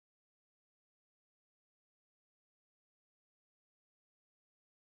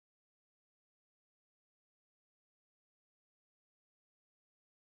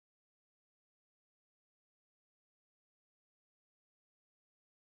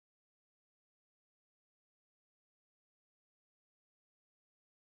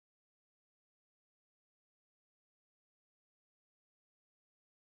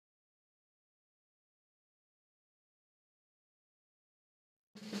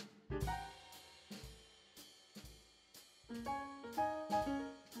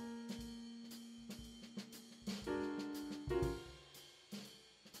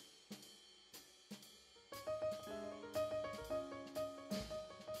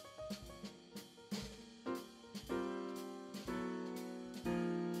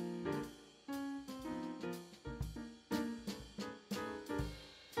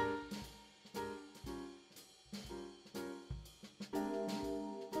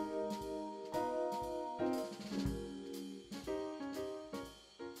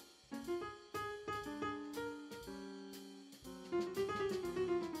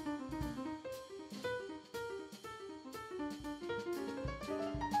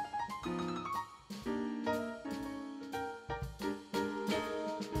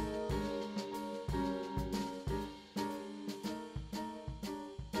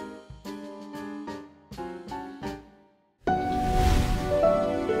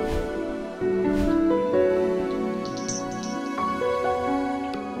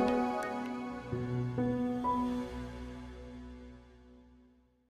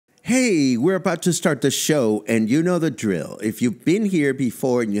Hey, we're about to start the show, and you know the drill. If you've been here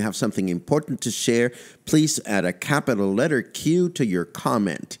before and you have something important to share, please add a capital letter Q to your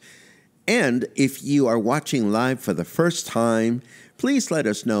comment. And if you are watching live for the first time, please let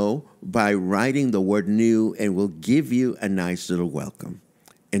us know by writing the word new, and we'll give you a nice little welcome.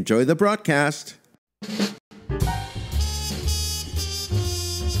 Enjoy the broadcast.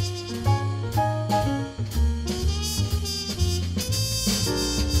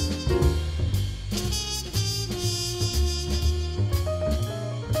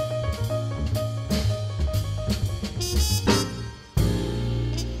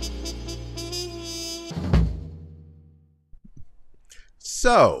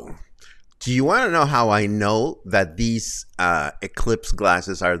 So, do you want to know how I know that these eclipse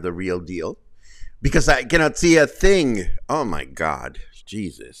glasses are the real deal? Because I cannot see a thing. Oh my God,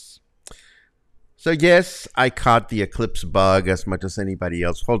 Jesus. So yes, I caught the eclipse bug as much as anybody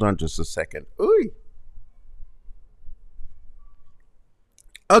else. Hold on just a second. Ooh.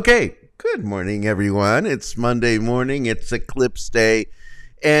 Okay, good morning everyone. It's Monday morning, it's eclipse day.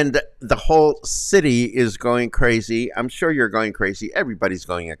 And the whole city is going crazy. I'm sure you're going crazy. Everybody's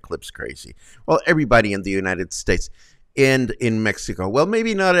going eclipse crazy. Well, everybody in the United States and in Mexico. Well,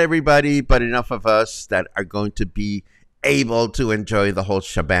 maybe not everybody, but enough of us that are going to be able to enjoy the whole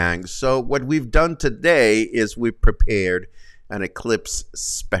shebang. So what we've done today is we've prepared an eclipse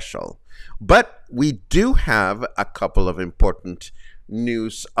special. But we do have a couple of important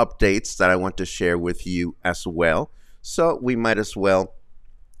news updates that I want to share with you as well. So we might as well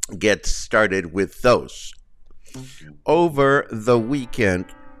get started with those. Over the weekend,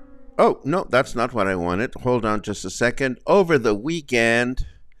 oh no, that's not what I wanted. Hold on just a second. Over the weekend,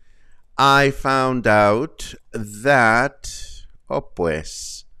 I found out that, oh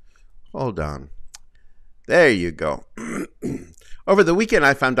pues, hold on. There you go. Over the weekend,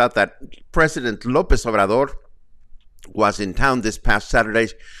 I found out that President López Obrador was in town this past Saturday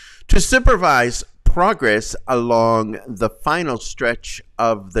to supervise progress along the final stretch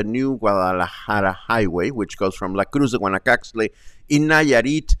of the new Guadalajara highway, which goes from La Cruz de Guanacaxtle in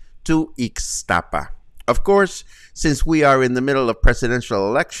Nayarit to Ixtapa. Of course, since we are in the middle of presidential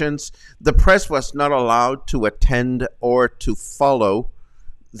elections, the press was not allowed to attend or to follow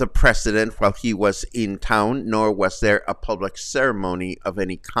the president while he was in town, nor was there a public ceremony of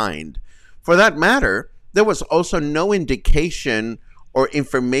any kind. For that matter, there was also no indication or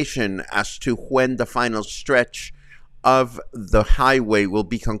information as to when the final stretch of the highway will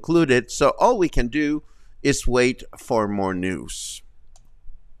be concluded. So all we can do is wait for more news.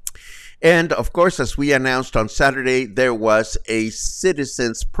 And of course, as we announced on Saturday, there was a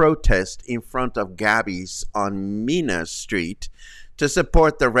citizens' protest in front of Gabby's on Mina Street to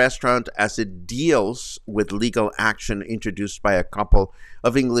support the restaurant as it deals with legal action introduced by a couple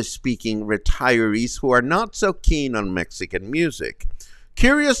of English-speaking retirees who are not so keen on Mexican music.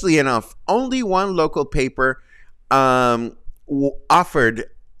 Curiously enough, only one local paper offered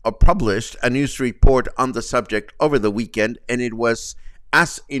or published a news report on the subject over the weekend, and it was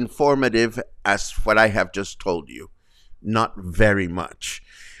as informative as what I have just told you. Not very much.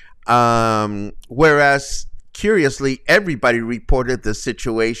 Whereas, curiously, everybody reported the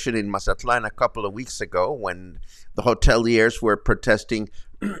situation in Mazatlan a couple of weeks ago when the hoteliers were protesting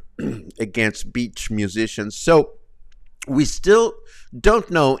against beach musicians. So we still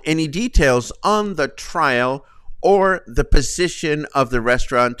don't know any details on the trial or the position of the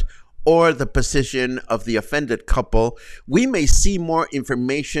restaurant or the position of the offended couple. We may see more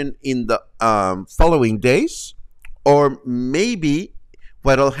information in the following days, or maybe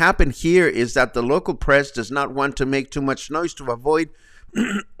What'll happen here is that the local press does not want to make too much noise to avoid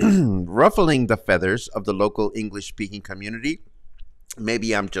ruffling the feathers of the local English-speaking community.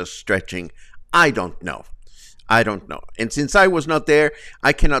 Maybe I'm just stretching. I don't know. And since I was not there,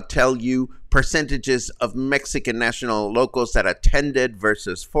 I cannot tell you percentages of Mexican national locals that attended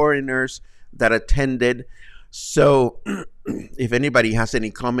versus foreigners that attended. So if anybody has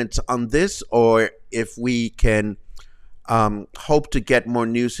any comments on this, or if we can hope to get more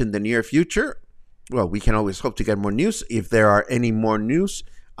news in the near future, well, we can always hope to get more news. If there are any more news,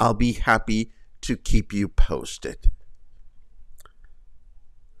 I'll be happy to keep you posted.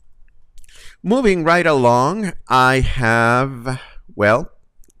 Moving right along,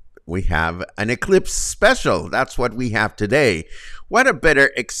 we have an eclipse special. That's what we have today. What a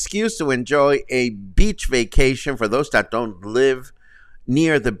better excuse to enjoy a beach vacation for those that don't live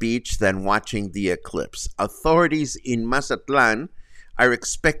near the beach than watching the eclipse. Authorities in Mazatlan are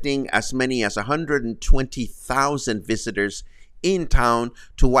expecting as many as 120,000 visitors in town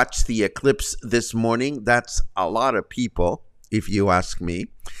to watch the eclipse this morning. That's a lot of people, if you ask me.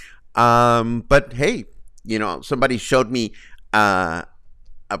 But hey, somebody showed me a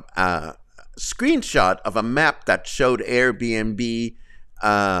screenshot of a map that showed Airbnb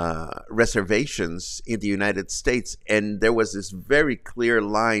reservations in the United States, and there was this very clear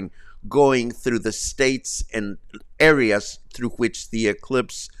line going through the states and areas through which the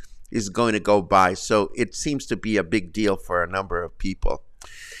eclipse is going to go by. So it seems to be a big deal for a number of people.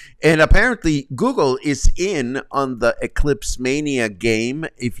 And apparently Google is in on the Eclipse Mania game.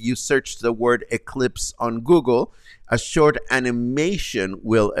 If you search the word eclipse on Google, a short animation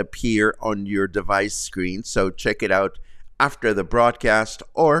will appear on your device screen. So check it out after the broadcast,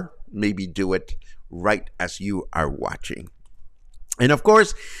 or maybe do it right as you are watching. And of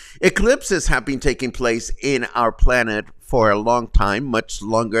course, eclipses have been taking place in our planet for a long time, much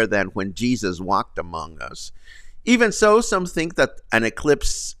longer than when Jesus walked among us. Even so, some think that an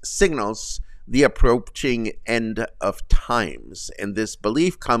eclipse signals the approaching end of times. And this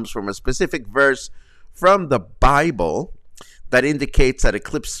belief comes from a specific verse from the Bible that indicates that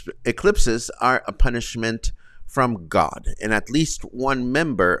eclipses are a punishment from God. And at least one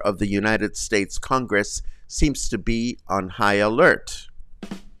member of the United States Congress seems to be on high alert.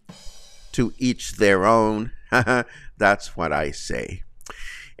 To each their own. That's what I say.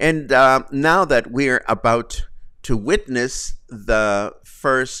 And now that we're about to witness the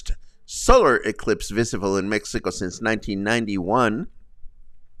first solar eclipse visible in Mexico since 1991,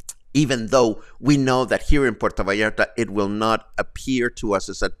 even though we know that here in Puerto Vallarta it will not appear to us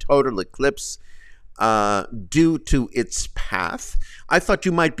as a total eclipse due to its path. I thought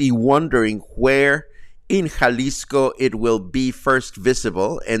you might be wondering where in Jalisco it will be first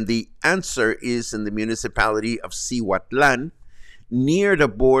visible, and the answer is in the municipality of Cihuatlan, near the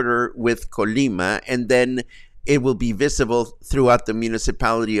border with Colima, and then it will be visible throughout the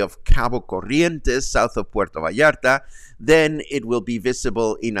municipality of Cabo Corrientes, south of Puerto Vallarta. Then it will be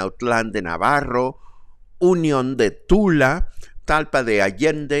visible in Autlán de Navarro, Unión de Tula, Talpa de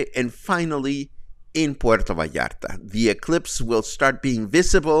Allende, and finally in Puerto Vallarta. The eclipse will start being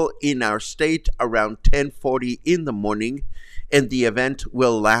visible in our state around 10:40 in the morning, and the event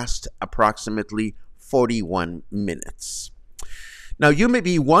will last approximately 41 minutes. Now, you may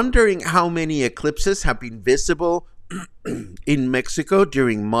be wondering how many eclipses have been visible in Mexico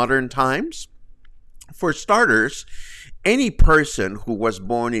during modern times. For starters, any person who was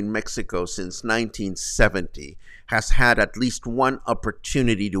born in Mexico since 1970 has had at least one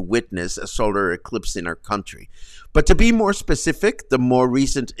opportunity to witness a solar eclipse in our country. But to be more specific, the more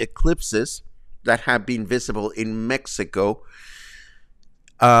recent eclipses that have been visible in Mexico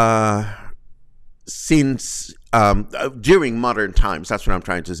since during modern times, that's what I'm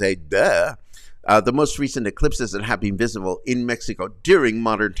trying to say, the most recent eclipses that have been visible in Mexico during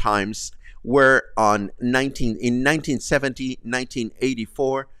modern times were in 1970,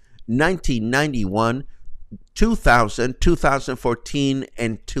 1984, 1991, 2000, 2014,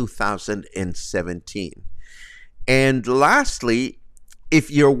 and 2017. And lastly,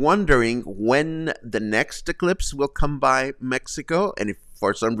 if you're wondering when the next eclipse will come by Mexico, and if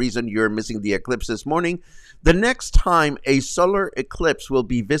for some reason you're missing the eclipse this morning, the next time a solar eclipse will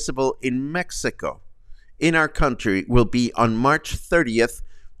be visible in Mexico, in our country, will be on March 30th,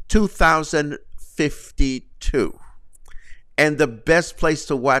 2052. And the best place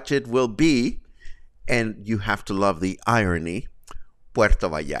to watch it will be, and you have to love the irony, Puerto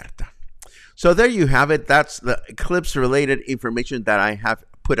Vallarta. So there you have it. That's the eclipse-related information that I have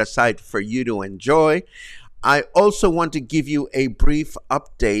put aside for you to enjoy. I also want to give you a brief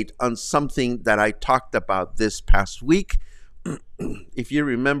update on something that I talked about this past week, if you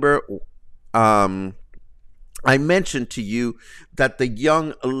remember, um, I mentioned to you that the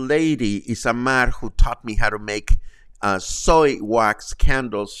young lady, Isamar, who taught me how to make soy wax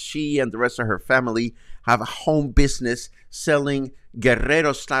candles, she and the rest of her family have a home business selling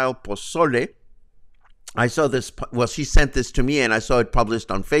Guerrero style pozole. I saw this, well, she sent this to me and I saw it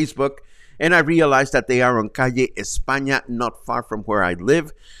published on Facebook. And I realized that they are on Calle España, not far from where I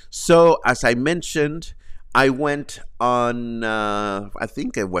live. So, as I mentioned, I went on, I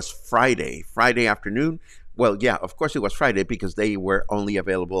think it was Friday afternoon. Well, yeah, of course it was Friday because they were only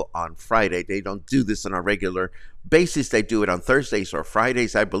available on Friday. They don't do this on a regular basis. They do it on Thursdays or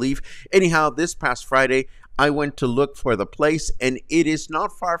Fridays, I believe. Anyhow, this past Friday, I went to look for the place, and it is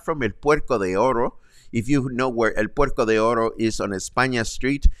not far from El Puerco de Oro. If you know where El Puerco de Oro is on España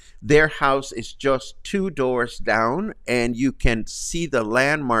Street, their house is just 2 doors down, and you can see the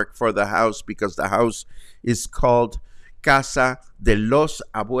landmark for the house because the house is called Casa de los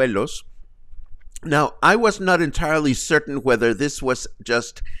Abuelos. Now, I was not entirely certain whether this was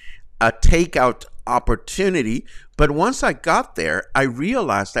just a takeout opportunity, but once I got there, I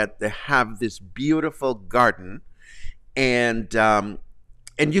realized that they have this beautiful garden, and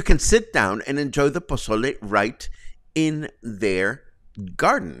you can sit down and enjoy the pozole right in their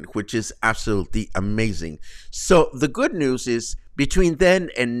garden, which is absolutely amazing. So the good news is between then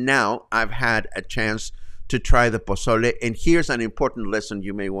and now, I've had a chance to try the pozole, and here's an important lesson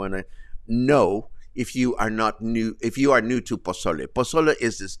you may want to know if you are new to pozole. Pozole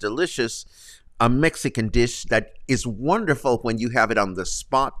is this delicious Mexican dish that is wonderful when you have it on the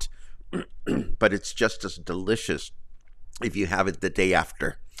spot, but it's just as delicious if you have it the day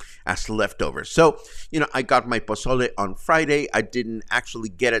after as leftovers. So, I got my pozole on Friday. I didn't actually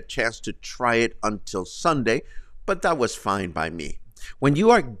get a chance to try it until Sunday, but that was fine by me. When you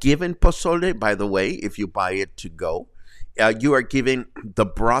are given pozole, by the way, if you buy it to go, you are given the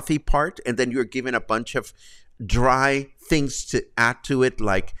brothy part, and then you're given a bunch of dry things to add to it,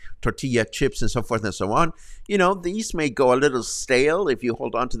 like tortilla chips and so forth and so on. These may go a little stale if you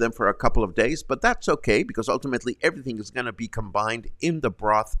hold on to them for a couple of days, but that's okay because ultimately everything is going to be combined in the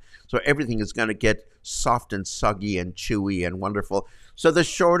broth. So everything is going to get soft and soggy and chewy and wonderful. So the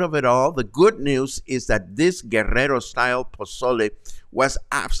short of it all, the good news is that this Guerrero style pozole was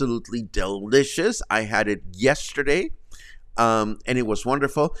absolutely delicious. I had it yesterday. And it was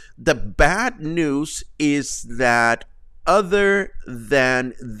wonderful. The bad news is that other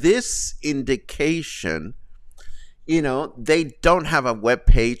than this indication, they don't have a web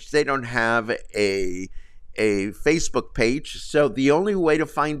page. They don't have a Facebook page. So the only way to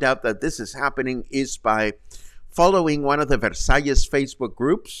find out that this is happening is by following one of the Versalles Facebook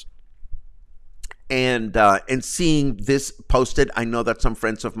groups and seeing this posted. I know that some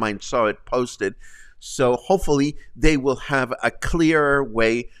friends of mine saw it posted. So hopefully they will have a clearer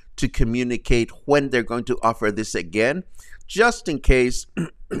way to communicate when they're going to offer this again. Just in case,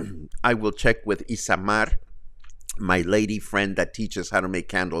 I will check with Isamar, my lady friend that teaches how to make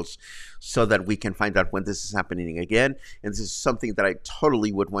candles, so that we can find out when this is happening again. And this is something that I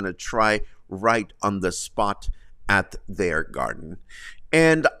totally would want to try right on the spot at their garden.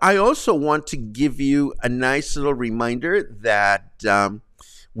 And I also want to give you a nice little reminder that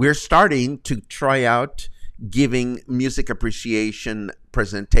we're starting to try out giving music appreciation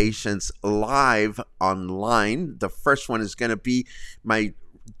presentations live online. The first one is going to be my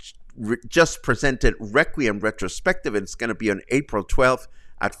just presented Requiem retrospective, and it's going to be on April 12th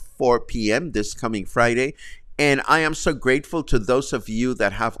at 4 p.m. this coming Friday. And I am so grateful to those of you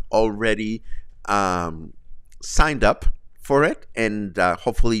that have already signed up for it, and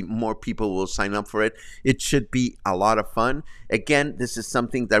hopefully more people will sign up for it. It should be a lot of fun. Again, this is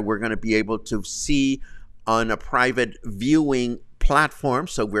something that we're going to be able to see on a private viewing platform,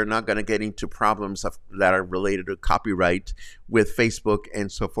 so we're not going to get into problems that are related to copyright with Facebook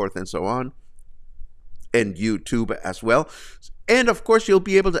and so forth and so on, and YouTube as well. And of course, you'll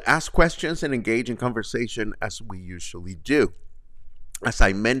be able to ask questions and engage in conversation as we usually do. As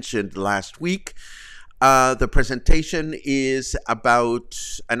I mentioned last week, the presentation is about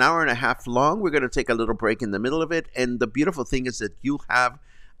an hour and a half long. We're going to take a little break in the middle of it. And the beautiful thing is that you have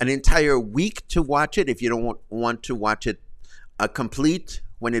an entire week to watch it if you don't want to watch it complete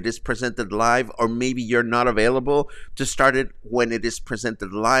when it is presented live, or maybe you're not available to start it when it is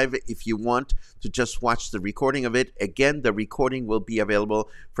presented live. If you want to just watch the recording of it, again, the recording will be available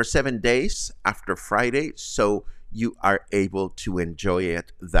for 7 days after Friday, so you are able to enjoy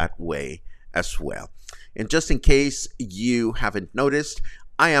it that way as well. And just in case you haven't noticed,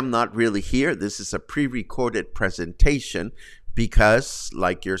 I am not really here. This is a pre-recorded presentation because,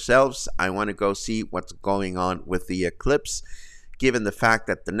 like yourselves, I want to go see what's going on with the eclipse, given the fact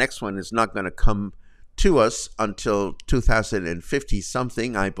that the next one is not going to come to us until 2050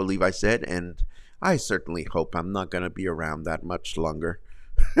 something, I believe I said, and I certainly hope I'm not going to be around that much longer.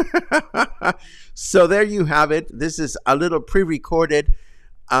 So there you have it. This is a little pre-recorded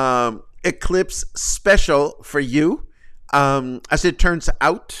eclipse special for you. As it turns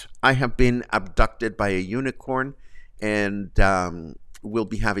out, I have been abducted by a unicorn, and we'll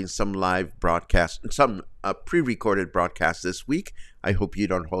be having some live broadcast, some pre-recorded broadcast this week. I hope you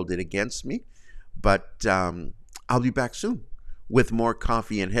don't hold it against me, but I'll be back soon with more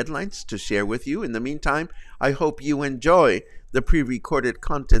coffee and headlines to share with you. In the meantime, I hope you enjoy the pre-recorded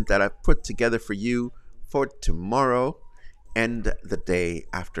content that I've put together for you for tomorrow and the day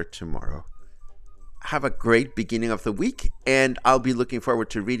after tomorrow. Have a great beginning of the week, and I'll be looking forward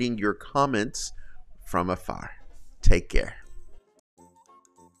to reading your comments from afar. Take care.